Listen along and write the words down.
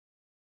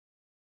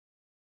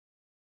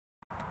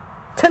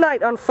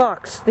Tonight on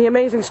Fox, the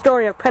amazing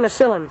story of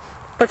penicillin.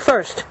 But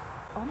first,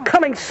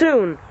 coming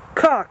soon,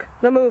 Cock,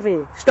 the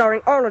movie,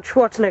 starring Arnold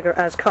Schwarzenegger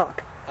as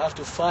Cock. I have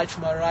to fight for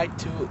my right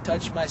to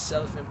touch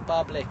myself in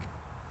public.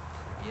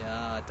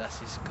 Yeah,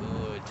 that is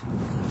good.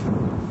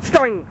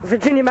 Starring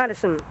Virginia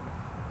Madison,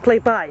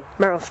 played by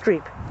Meryl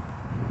Streep.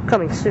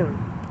 Coming soon.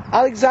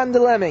 Alexander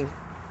Lemming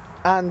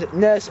and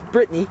Nurse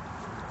Brittany,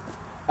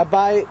 a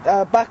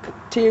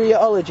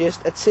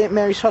bacteriologist at St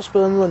Mary's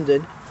Hospital in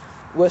London,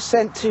 were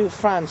sent to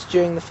France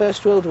during the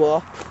First World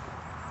War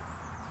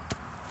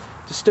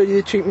to study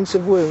the treatments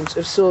of wounds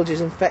of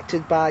soldiers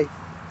infected by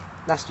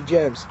nasty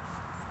germs.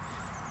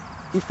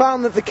 He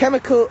found that the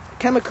chemical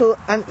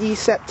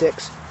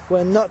antiseptics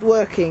were not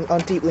working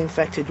on deeply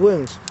infected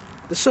wounds.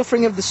 The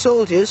suffering of the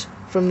soldiers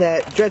from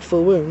their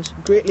dreadful wounds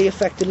greatly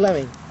affected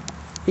Lemming.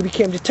 He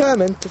became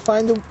determined to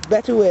find a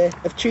better way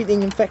of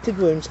treating infected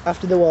wounds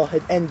after the war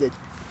had ended.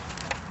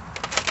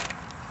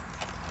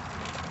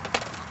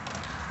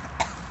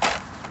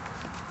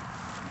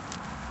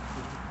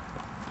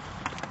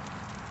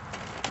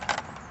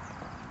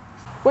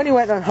 When he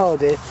went on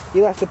holiday,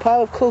 he left a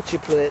pile of culture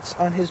plates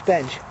on his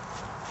bench.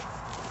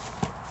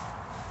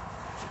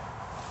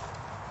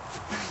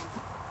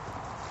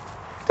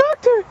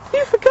 Doctor,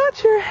 you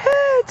forgot your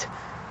head!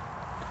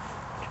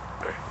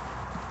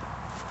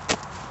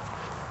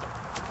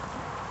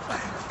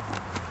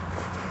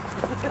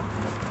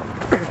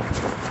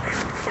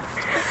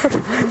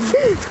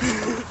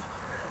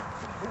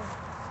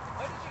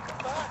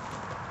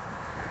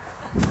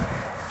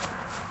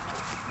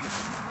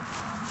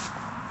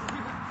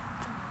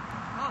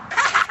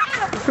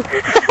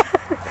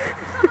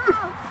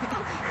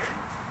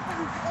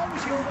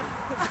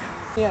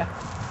 Yeah.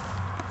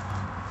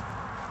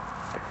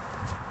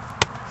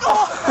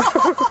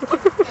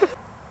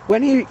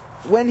 When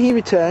he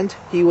returned,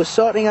 he was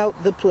sorting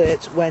out the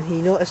plates when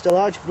he noticed a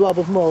large blob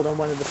of mould on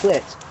one of the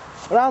plates.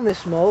 Around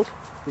this mould,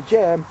 the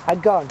germ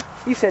had gone.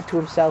 He said to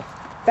himself,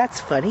 "That's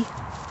funny."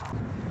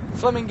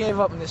 Fleming gave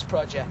up on this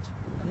project,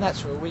 and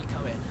that's where we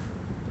come in.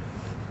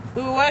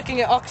 We were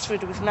working at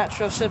Oxford with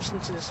natural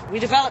substances. We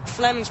developed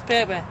Fleming's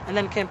paper, and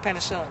then came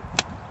penicillin.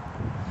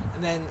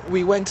 And then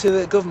we went to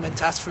the government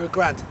to ask for a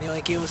grant, and they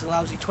only gave us a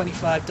lousy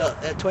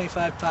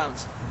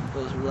 £25.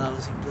 Those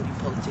lousy bloody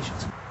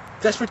politicians.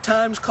 Desperate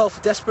times call for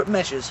desperate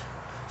measures,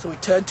 so we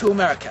turned to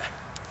America.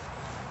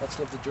 Let's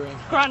live the dream.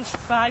 Grant for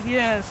 5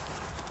 years.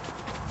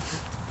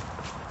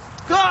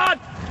 God!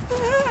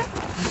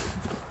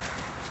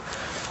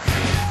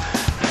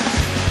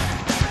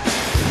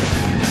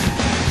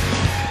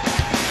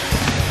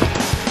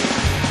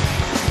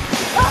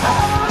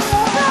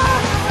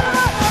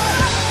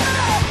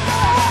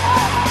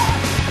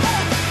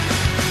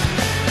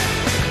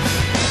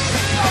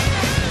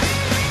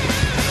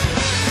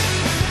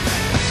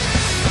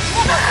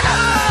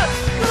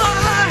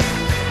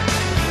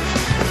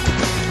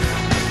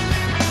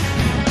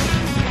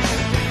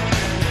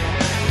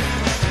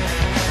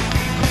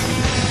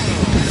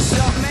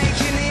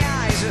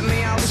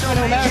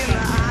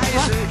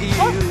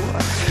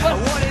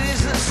 What it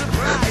is that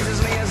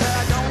surprises me is that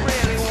I don't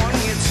really want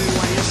you to.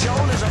 When your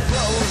shoulders are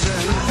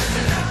frozen,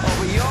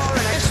 over you're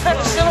an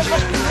explosion.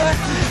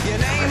 Your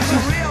name's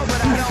real,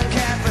 but I don't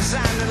care for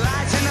sound and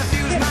lights in a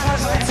fuse. Man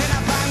was lit in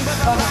a bang, but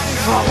the bang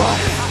goes. I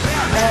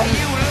feel that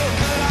you look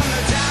good on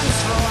the dance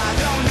floor. I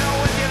don't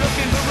know if you're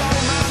looking for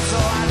romance,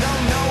 or I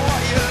don't know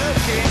what you're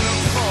looking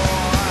for.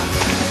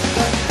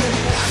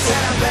 I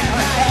said I bet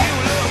that you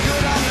look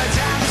good on the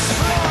dance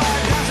floor.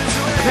 Dancing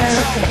to it, so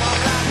walk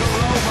like a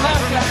robot from 1984. Well,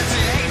 from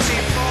 1984.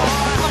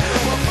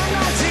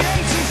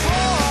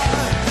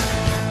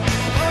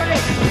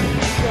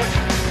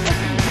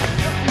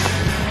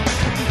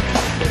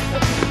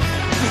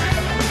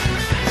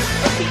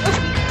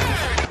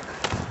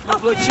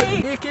 Blood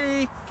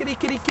sugar.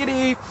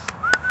 Kitty.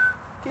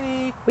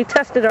 We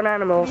tested on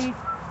animals.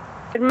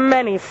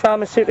 Many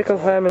pharmaceutical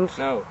vermins.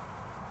 No.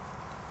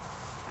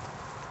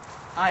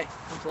 Hi,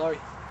 I'm Florey.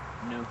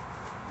 No.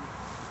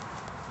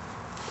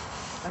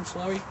 I'm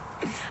Florey.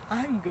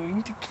 I'm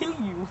going to kill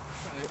you.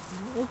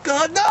 Oh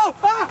God, no!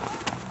 Ah!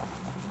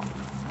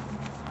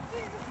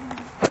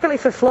 Luckily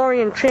for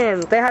Florey and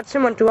Chain, they had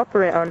someone to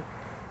operate on.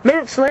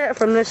 Minutes later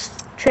from this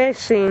chase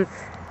scene,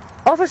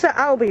 Officer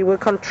Albie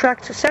would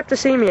contract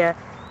septicemia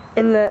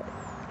in the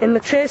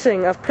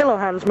chasing of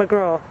Pillowhands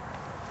McGraw.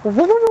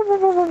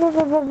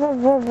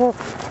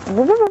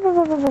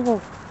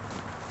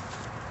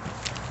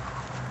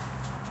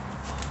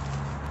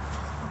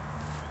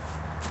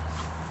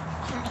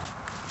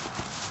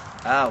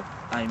 Ow,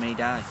 I may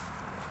die.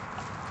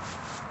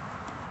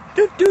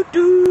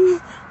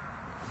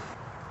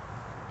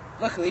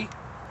 Luckily,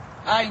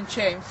 I and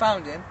Chain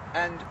found him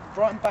and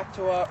brought him back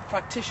to our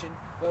practitioner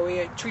where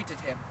we treated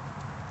him.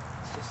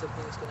 It's just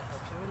something that's going to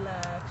help you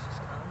relax, just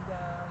calm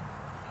down.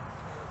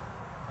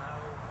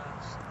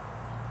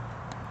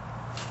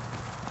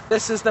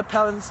 This is the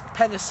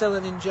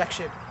penicillin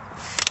injection.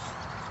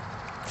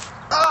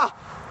 Ah!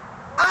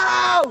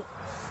 Ow!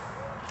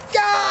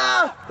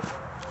 Yeah!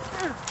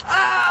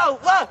 Ow!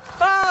 Ah!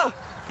 Ah!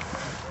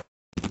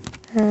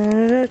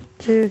 What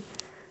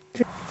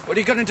are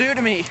you gonna do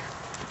to me?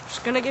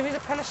 Just gonna give you the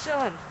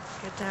penicillin.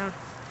 Get down.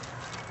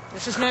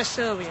 This is Nurse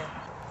Sylvia.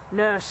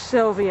 Nurse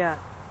Sylvia.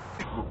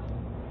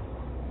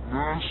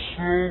 Nurse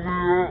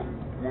Sylvia,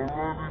 we're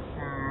ready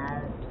for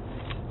you.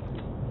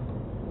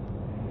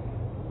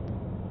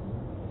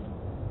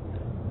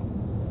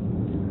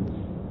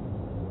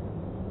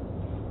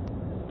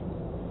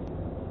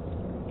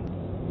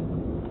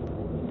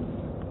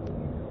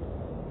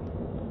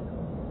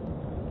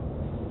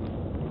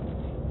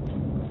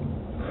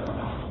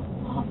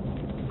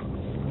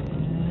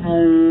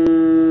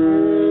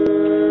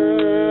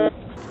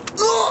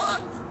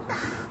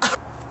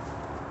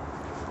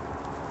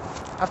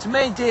 After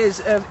many days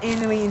of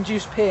anally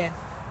induced pain,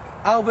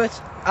 Albert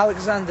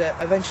Alexander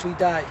eventually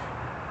died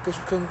because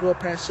we couldn't grow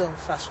penicillin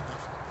fast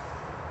enough.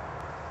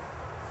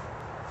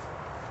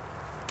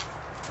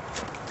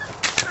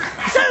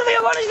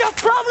 Sylvia, what is your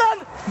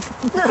problem?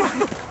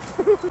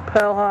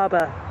 Pearl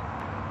Harbor.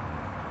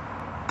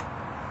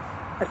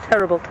 A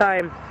terrible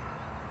time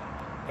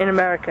in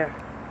America.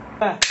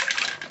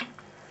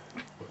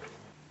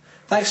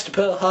 Thanks to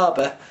Pearl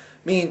Harbor,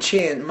 me and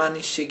Chain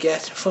managed to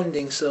get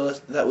funding so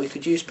that we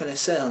could use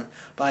penicillin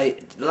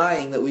by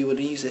lying that we would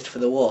use it for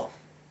the war.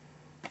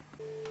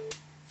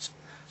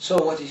 So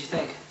what did you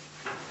think?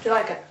 Do you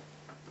like it?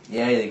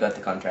 Yeah, they got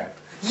the contract.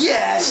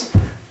 Yes!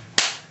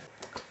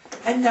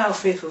 And now,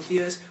 faithful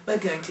viewers, we're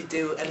going to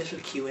do a little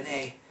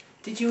Q&A.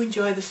 Did you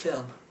enjoy the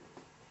film?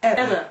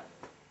 Emma.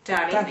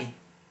 Danny.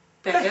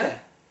 Becca.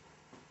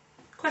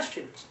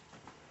 Questions?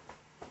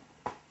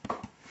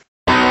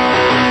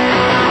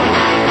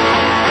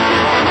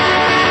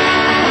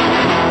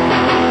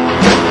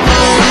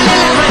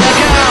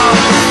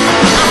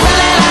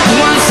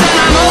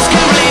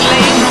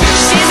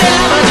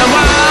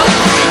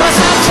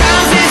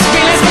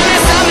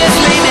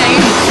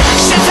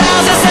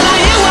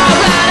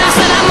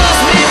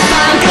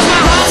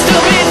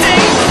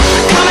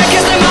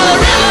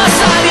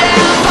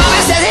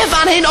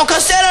 Don't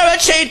consider it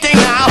cheating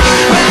now.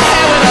 Red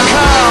hair with a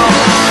curl,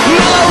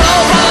 mellow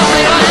roll by the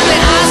flavor, and the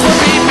eyes were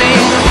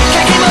beeping.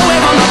 Can't keep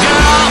away from the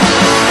girl.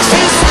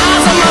 Since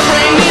sides of my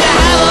brain need to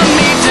have a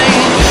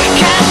meeting.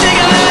 Can't think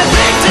of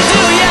anything to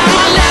do. Yeah,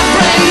 my left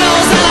brain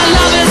knows that our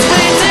love is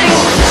fleeting.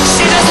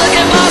 She just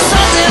looking for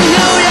something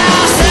new.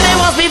 Yeah, I said it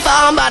must be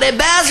found, but it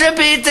bears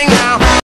repeating.